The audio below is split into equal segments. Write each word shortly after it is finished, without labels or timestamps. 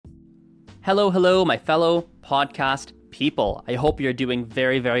Hello, my fellow podcast people. I hope you're doing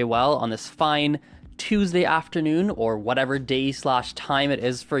very, very well on this fine Tuesday afternoon or whatever day/time it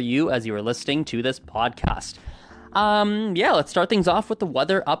is for you as you are listening to this podcast. Let's start things off with the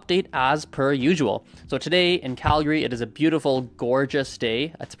weather update as per usual. So today in Calgary, it is a beautiful, gorgeous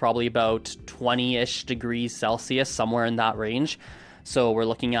day. It's probably about 20-ish degrees Celsius, somewhere in that range. So we're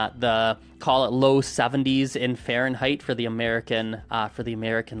looking at call it low 70s in Fahrenheit for the American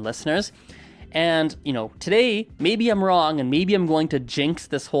listeners. And, today, maybe I'm wrong and maybe I'm going to jinx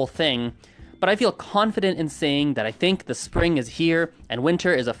this whole thing, but I feel confident in saying that I think the spring is here and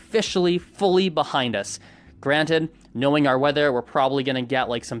winter is officially fully behind us. Granted, knowing our weather, we're probably going to get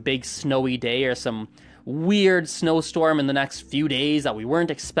like some big snowy day or some weird snowstorm in the next few days that we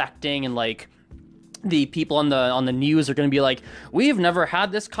weren't expecting, and like the people on the news are going to be like, we've never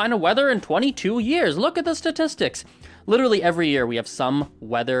had this kind of weather in 22 years. Look at the statistics. Literally every year we have some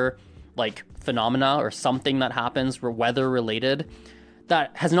weather like phenomena or something that happens weather related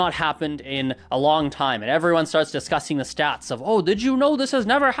that has not happened in a long time. And everyone starts discussing the stats of, oh, did you know this has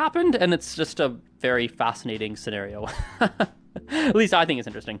never happened? And it's just a very fascinating scenario. At least I think it's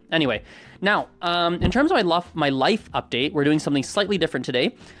interesting. Anyway, now, in terms of my life update, we're doing something slightly different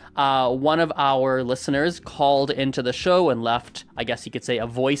today. One of our listeners called into the show and left, I guess you could say, a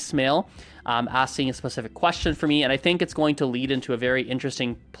voicemail asking a specific question for me. And I think it's going to lead into a very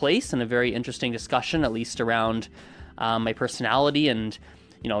interesting place and a very interesting discussion, at least around my personality and,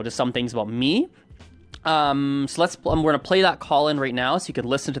 just some things about me. I'm going to play that call in right now so you can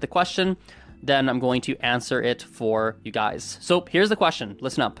listen to the question. Then I'm going to answer it for you guys. So here's the question.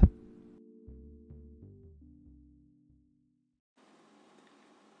 Listen up.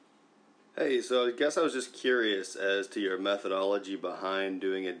 Hey, so I guess I was just curious as to your methodology behind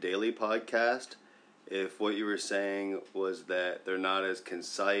doing a daily podcast. If what you were saying was that they're not as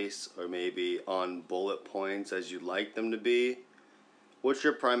concise or maybe on bullet points as you'd like them to be, what's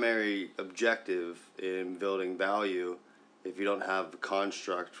your primary objective in building value if you don't have the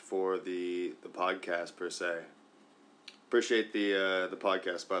construct for the podcast per se? Appreciate the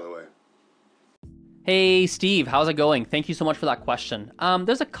podcast, by the way. Hey, Steve, how's it going? Thank you so much for that question.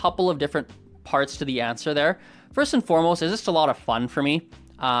 There's a couple of different parts to the answer there. First and foremost, it's just a lot of fun for me.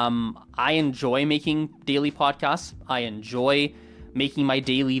 I enjoy making daily podcasts. I enjoy making my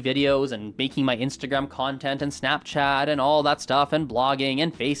daily videos and making my Instagram content and Snapchat and all that stuff and blogging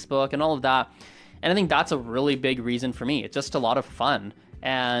and Facebook and all of that. And I think that's a really big reason for me. It's just a lot of fun.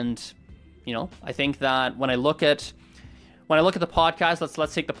 And, I think that when I look at the podcast,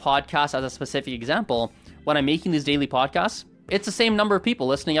 let's take the podcast as a specific example. When I'm making these daily podcasts, it's the same number of people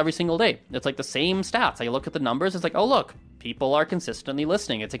listening every single day. It's like the same stats. I look at the numbers, it's like, oh look, people are consistently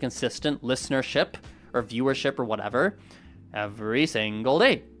listening. It's a consistent listenership or viewership or whatever every single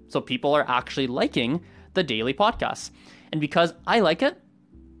day. So people are actually liking the daily podcasts. And because I like it,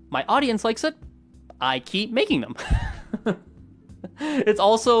 my audience likes it, I keep making them. It's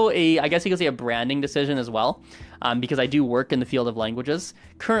also I guess you could say a branding decision as well, because I do work in the field of languages.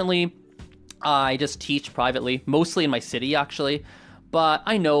 Currently, I just teach privately, mostly in my city actually, but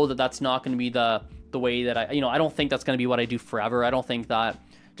I know that that's not going to be the way that I don't think that's going to be what I do forever. I don't think that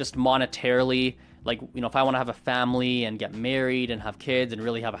just monetarily, if I want to have a family and get married and have kids and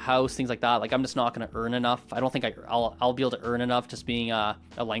really have a house, things like that, I'm just not going to earn enough. I don't think I'll be able to earn enough just being a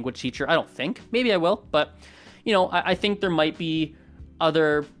language teacher. I don't think. Maybe I will, but I think there might be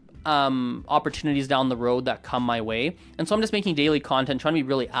other opportunities down the road that come my way. And so I'm just making daily content, trying to be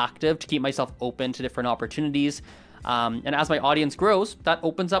really active to keep myself open to different opportunities. And as my audience grows, that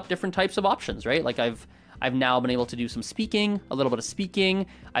opens up different types of options, right? I've now been able to do some speaking, a little bit of speaking.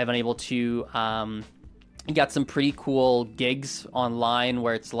 I've been able to get some pretty cool gigs online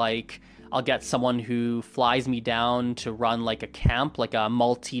where it's like I'll get someone who flies me down to run like a camp, like a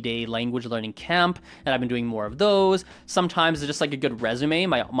multi-day language learning camp, and I've been doing more of those. Sometimes it's just like a good resume.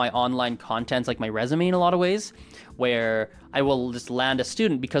 My online content's like my resume in a lot of ways, where I will just land a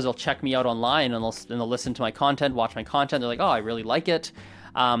student because they'll check me out online and they'll listen to my content, watch my content. They're like, oh, I really like it.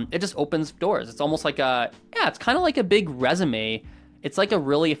 It just opens doors. It's almost like it's kind of like a big resume. It's like a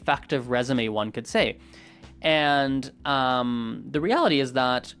really effective resume, one could say. And the reality is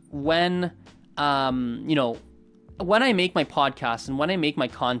that when I make my podcast and when I make my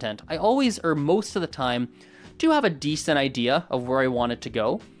content, I always, or most of the time, do have a decent idea of where I want it to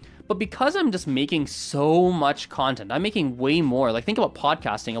go. But because I'm just making so much content, I'm making way more. Think about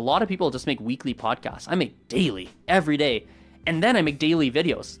podcasting. A lot of people just make weekly podcasts. I make daily, every day. And then I make daily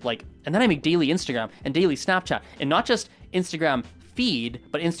videos, and then I make daily Instagram and daily Snapchat, and not just Instagram feed,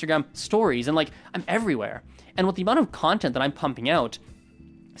 but Instagram stories, and I'm everywhere. And with the amount of content that I'm pumping out,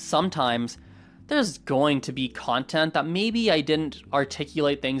 sometimes there's going to be content that maybe I didn't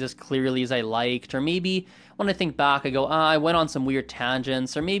articulate things as clearly as I liked, or maybe when I think back, I go, I went on some weird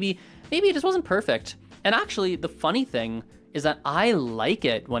tangents, or maybe it just wasn't perfect. And actually, the funny thing is that I like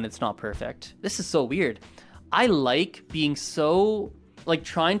it when it's not perfect. This is so weird. I like being so, like,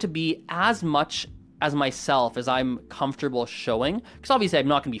 trying to be as much as myself as I'm comfortable showing. Because obviously I'm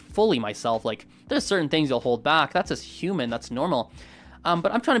not going to be fully myself. Like, there's certain things you'll hold back. That's just human. That's normal.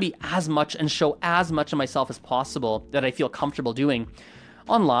 But I'm trying to be as much and show as much of myself as possible that I feel comfortable doing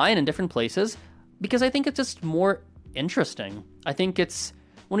online and different places, because I think it's just more interesting. I think it's,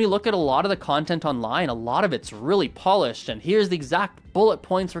 when you look at a lot of the content online, a lot of it's really polished, and here's the exact bullet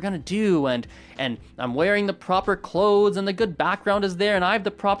points we're going to do, and I'm wearing the proper clothes, and the good background is there, and I have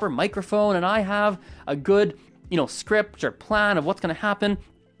the proper microphone, and I have a good, script or plan of what's going to happen.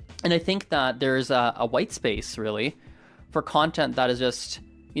 And I think that there's a white space, really, for content that is just,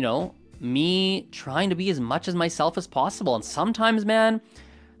 me trying to be as much as myself as possible. And sometimes, man,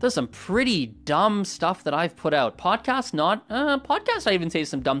 there's some pretty dumb stuff that I've put out. Podcasts, I even say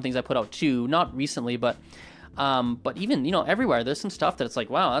some dumb things I put out too, not recently, but even, everywhere, there's some stuff that it's like,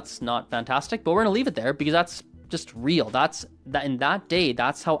 wow, that's not fantastic, but we're going to leave it there because that's just real. That's that in that day,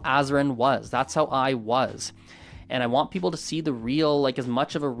 that's how Azren was. That's how I was. And I want people to see the real, like as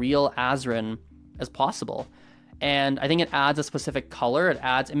much of a real Azren as possible. And I think it adds a specific color.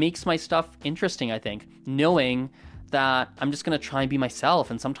 It makes my stuff interesting, I think, knowing that I'm just going to try and be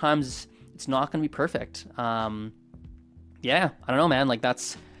myself. And sometimes it's not going to be perfect. I don't know, man. Like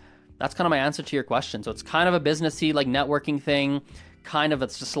that's kind of my answer to your question. So it's kind of a businessy, like networking thing.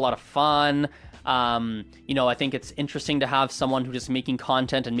 It's just a lot of fun. I think it's interesting to have someone who's just making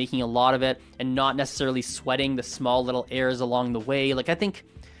content and making a lot of it and not necessarily sweating the small little errors along the way. Like I think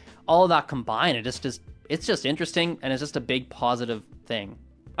all of that combined, it's just interesting, and it's just a big positive thing.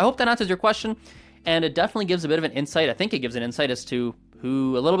 I hope that answers your question, and it definitely gives a bit of an insight. I think it gives an insight as to a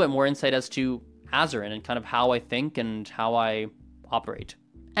little bit more insight as to Azren and kind of how I think and how I operate.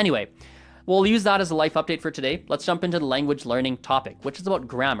 Anyway, we'll use that as a life update for today. Let's jump into the language learning topic, which is about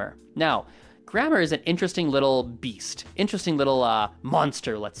grammar. Now, grammar is an interesting little beast, interesting little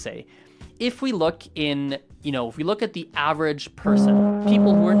monster, let's say. If we look at the average person,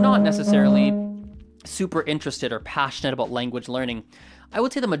 people who are not necessarily super interested or passionate about language learning, I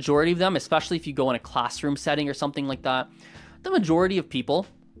would say the majority of them, especially if you go in a classroom setting or something like that, the majority of people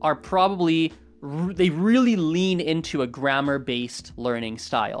are probably, they really lean into a grammar-based learning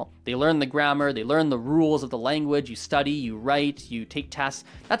style. They learn the grammar, they learn the rules of the language, you study, you write, you take tests.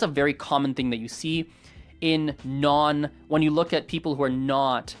 That's a very common thing that you see when you look at people who are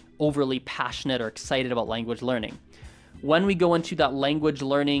not overly passionate or excited about language learning. When we go into that language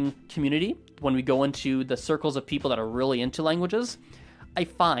learning community, when we go into the circles of people that are really into languages, I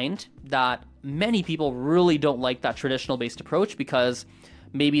find that many people really don't like that traditional based approach because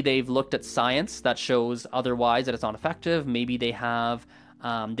maybe they've looked at science that shows otherwise, that it's not effective. Maybe they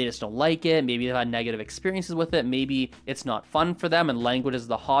just don't like it. Maybe they've had negative experiences with it. Maybe it's not fun for them and language is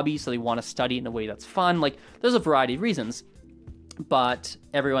the hobby, so they want to study it in a way that's fun. Like, there's a variety of reasons. But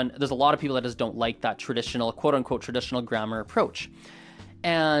there's a lot of people that just don't like that traditional, quote unquote, traditional grammar approach.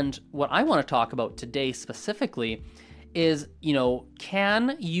 And what I want to talk about today specifically is,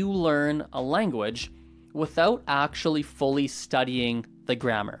 can you learn a language without actually fully studying the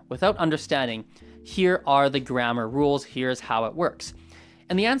grammar, without understanding, here are the grammar rules, here's how it works?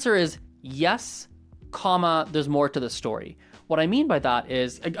 And the answer is yes, there's more to the story. What I mean by that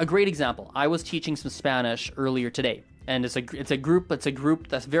is a great example. I was teaching some Spanish earlier today. And it's a group that's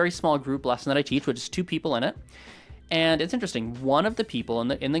a very small group lesson that I teach, which is 2 people in it. And it's interesting. One of the people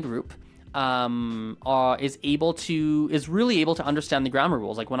in the group is really able to understand the grammar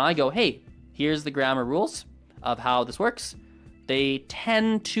rules. Like when I go, hey, here's the grammar rules of how this works, they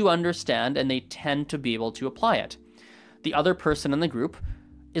tend to understand and they tend to be able to apply it. The other person in the group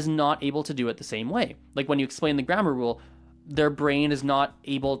is not able to do it the same way. Like when you explain the grammar rule, their brain is not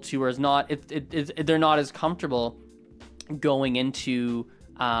able to, or is not, they're not as comfortable going into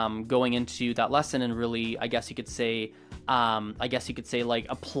that lesson and really, I guess you could say like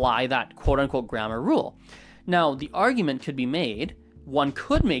apply that quote unquote grammar rule. Now, the argument could be made, one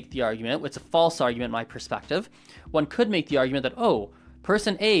could make the argument, it's a false argument in my perspective, one could make the argument that,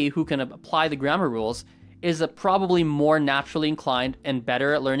 person A who can apply the grammar rules is probably more naturally inclined and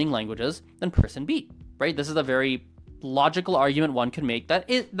better at learning languages than person B, right? This is a very logical argument one could make that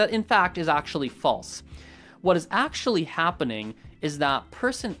in fact is actually false. What is actually happening is that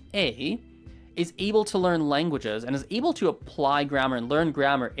person A is able to learn languages and is able to apply grammar and learn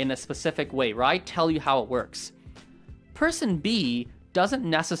grammar in a specific way, where I tell you how it works. Person B doesn't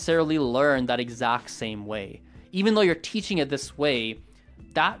necessarily learn that exact same way. Even though you're teaching it this way,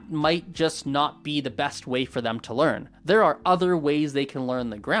 that might just not be the best way for them to learn. There are other ways they can learn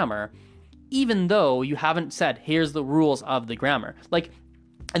the grammar, even though you haven't said, here's the rules of the grammar. Like,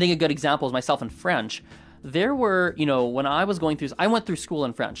 I think a good example is myself in French. There were, when I was going through, I went through school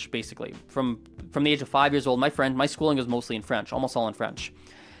in French, basically. From the age of 5 years old, my schooling was mostly in French, almost all in French.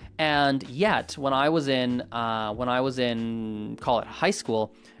 And yet, when I was in, call it high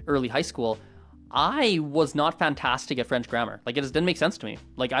school, early high school, I was not fantastic at French grammar. Like, it just didn't make sense to me.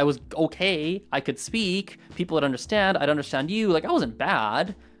 Like, I was okay, I could speak, people would understand, I'd understand you. Like, I wasn't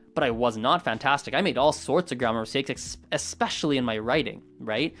bad, but I was not fantastic. I made all sorts of grammar mistakes, especially in my writing,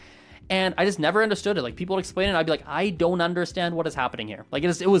 right? And I just never understood it. Like, people would explain it, and I'd be like, I don't understand what is happening here. Like,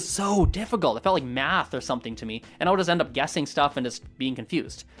 it was so difficult. It felt like math or something to me, and I would just end up guessing stuff and just being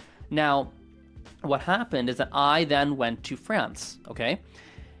confused. Now, what happened is that I then went to France, okay?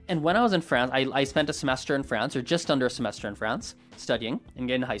 And when I was in France, I spent a semester in France, or just under a semester in France, studying and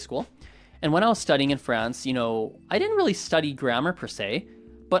getting to high school. And when I was studying in France, I didn't really study grammar per se,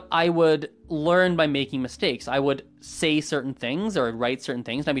 but I would learn by making mistakes. I would say certain things or write certain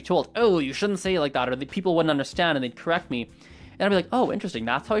things, and I'd be told, oh, you shouldn't say it like that, or the people wouldn't understand, and they'd correct me. And I'd be like, oh, interesting,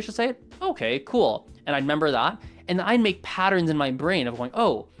 that's how I should say it? Okay, cool. And I'd remember that, and I'd make patterns in my brain of going,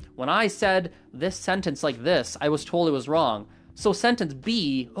 oh, when I said this sentence like this, I was told it was wrong. So sentence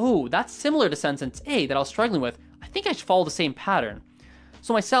B, oh, that's similar to sentence A that I was struggling with. I think I should follow the same pattern.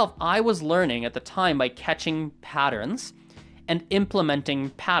 So myself, I was learning at the time by catching patterns and implementing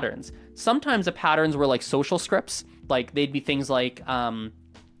patterns. Sometimes the patterns were like social scripts. Like, they'd be things like,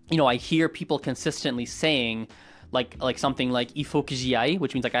 I hear people consistently saying like something like il faut que j'y aille,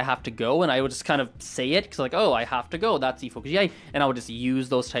 which means like I have to go, and I would just kind of say it because like, oh, I have to go, that's il faut que j'y aille, and I would just use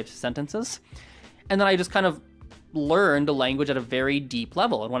those types of sentences. And then I just kind of learned a language at a very deep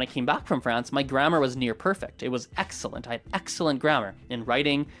level. And when I came back from France, my grammar was near perfect. It was excellent. I had excellent grammar in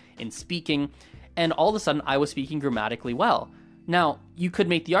writing, in speaking, and all of a sudden I was speaking grammatically well. Now, you could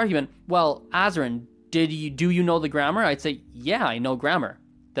make the argument, well, Azrin, do you know the grammar? I'd say, yeah, I know grammar.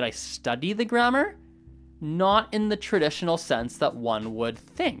 Did I study the grammar? Not in the traditional sense that one would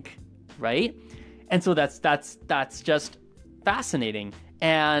think, right? And so that's just fascinating.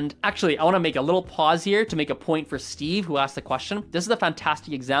 And actually, I want to make a little pause here to make a point for Steve, who asked the question. This is a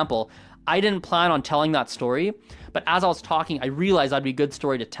fantastic example. I didn't plan on telling that story, but as I was talking, I realized that'd be a good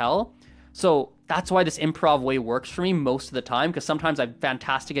story to tell. So that's why this improv way works for me most of the time, because sometimes I have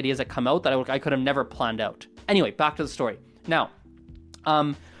fantastic ideas that come out that I could have never planned out. Anyway, back to the story. Now,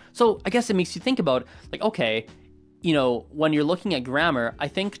 so I guess it makes you think about, like, okay, when you're looking at grammar, I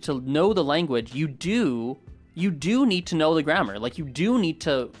think to know the language, you do need to know the grammar. Like, you do need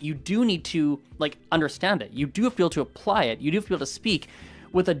to like understand it. You do have to be able to apply it. You do have to be able to speak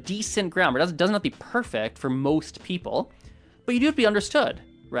with a decent grammar. It doesn't have to be perfect for most people, but you do have to be understood,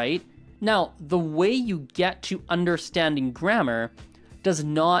 right? Now, the way you get to understanding grammar does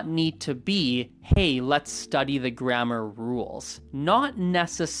not need to be, hey, let's study the grammar rules. Not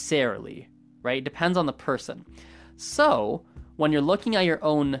necessarily, right? It depends on the person. So, when you're looking at your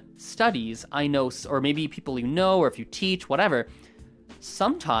own studies, I know, or maybe people you know, or if you teach, whatever,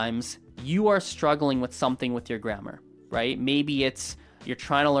 sometimes you are struggling with something with your grammar, right? Maybe it's you're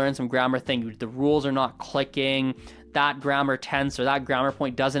trying to learn some grammar thing, the rules are not clicking, that grammar tense or that grammar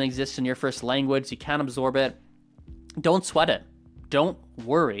point doesn't exist in your first language, so you can't absorb it. Don't sweat it. Don't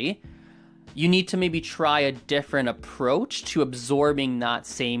worry. You need to maybe try a different approach to absorbing that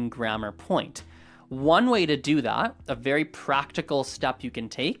same grammar point. One way to do that, a very practical step you can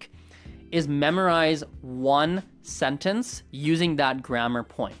take, is memorize one sentence using that grammar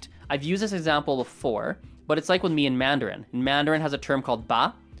point. I've used this example before, but it's like with me in Mandarin. Mandarin has a term called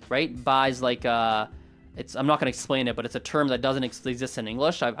ba, right? Ba is like I'm not going to explain it, but it's a term that doesn't exist in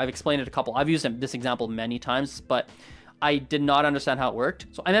English. I've explained it I've used this example many times, but I did not understand how it worked.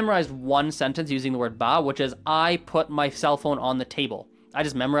 So I memorized one sentence using the word ba, which is I put my cell phone on the table. I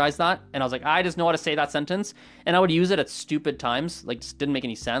just memorized that, and I was like, I just know how to say that sentence, and I would use it at stupid times, like just didn't make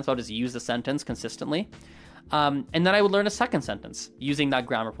any sense. I would just use the sentence consistently. And then I would learn a second sentence using that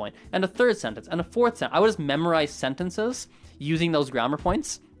grammar point, and a third sentence, and a fourth sentence. I would just memorize sentences using those grammar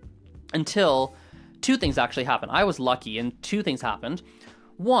points until two things actually happened. I was lucky, and two things happened.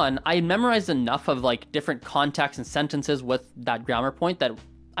 One, I memorized enough of like different contexts and sentences with that grammar point that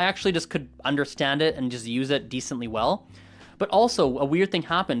I actually just could understand it and just use it decently well. But also, a weird thing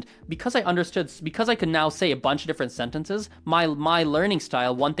happened. Because I could now say a bunch of different sentences, my learning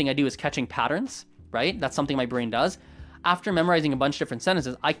style, one thing I do is catching patterns, right? That's something my brain does. after memorizing a bunch of different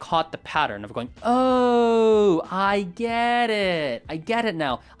sentences, I caught the pattern of going, oh, I get it. I get it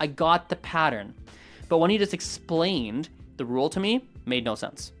now. I got the pattern. But when he just explained the rule to me, made no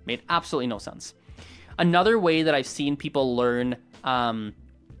sense. Made absolutely no sense. Another way that I've seen people learn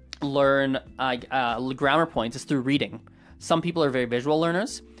grammar points is through reading. Some people are very visual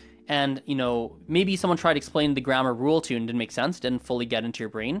learners, and maybe someone tried to explain the grammar rule to you and didn't make sense, didn't fully get into your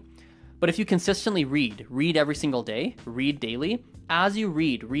brain. But if you consistently read every single day, read daily, as you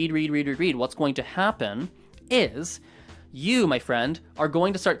read, what's going to happen is you, my friend, are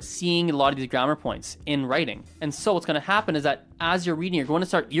going to start seeing a lot of these grammar points in writing. And so what's going to happen is that as you're reading, you're going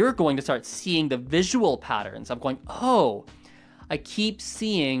to start seeing the visual patterns. I'm going, oh, I keep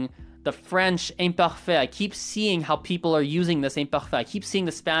seeing the French imparfait. I keep seeing how people are using this imparfait. I keep seeing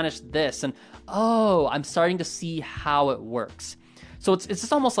the Spanish this. And oh, I'm starting to see how it works. So it's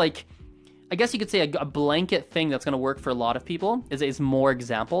just almost like, I guess you could say a blanket thing that's going to work for a lot of people is more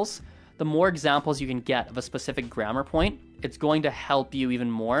examples. The more examples you can get of a specific grammar point, it's going to help you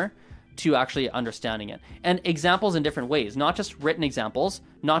even more to actually understanding it. And examples in different ways, not just written examples,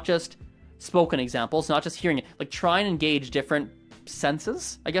 not just spoken examples, not just hearing it. Like try and engage different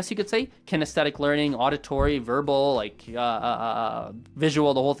senses, I guess you could say. Kinesthetic learning, auditory, verbal,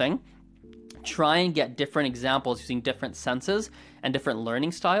 visual, the whole thing. Try and get different examples using different senses and different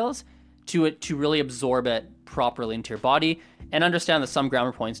learning styles to really absorb it properly into your body, and understand that some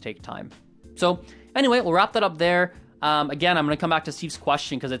grammar points take time. So anyway, we'll wrap that up there. Again, I'm going to come back to Steve's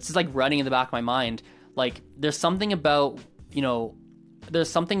question because it's just like running in the back of my mind. Like there's something about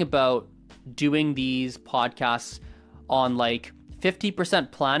doing these podcasts on like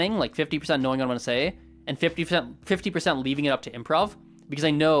 50% planning, like 50% knowing what I'm going to say, and 50% leaving it up to improv, because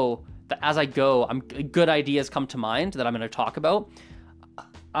I know that as I go, good ideas come to mind that I'm going to talk about.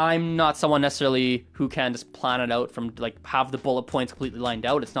 I'm not someone necessarily who can just plan it out from like have the bullet points completely lined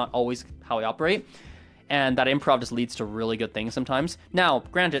out. It's not always how I operate. And that improv just leads to really good things sometimes. Now,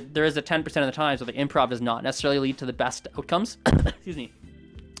 granted, there is a 10% of the times where the improv does not necessarily lead to the best outcomes. Excuse me.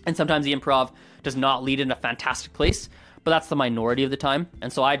 And sometimes the improv does not lead in a fantastic place, but that's the minority of the time.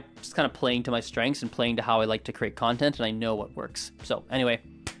 And so I just kind of playing to my strengths and playing to how I like to create content, and I know what works. So anyway,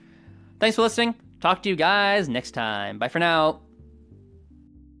 thanks for listening. Talk to you guys next time. Bye for now.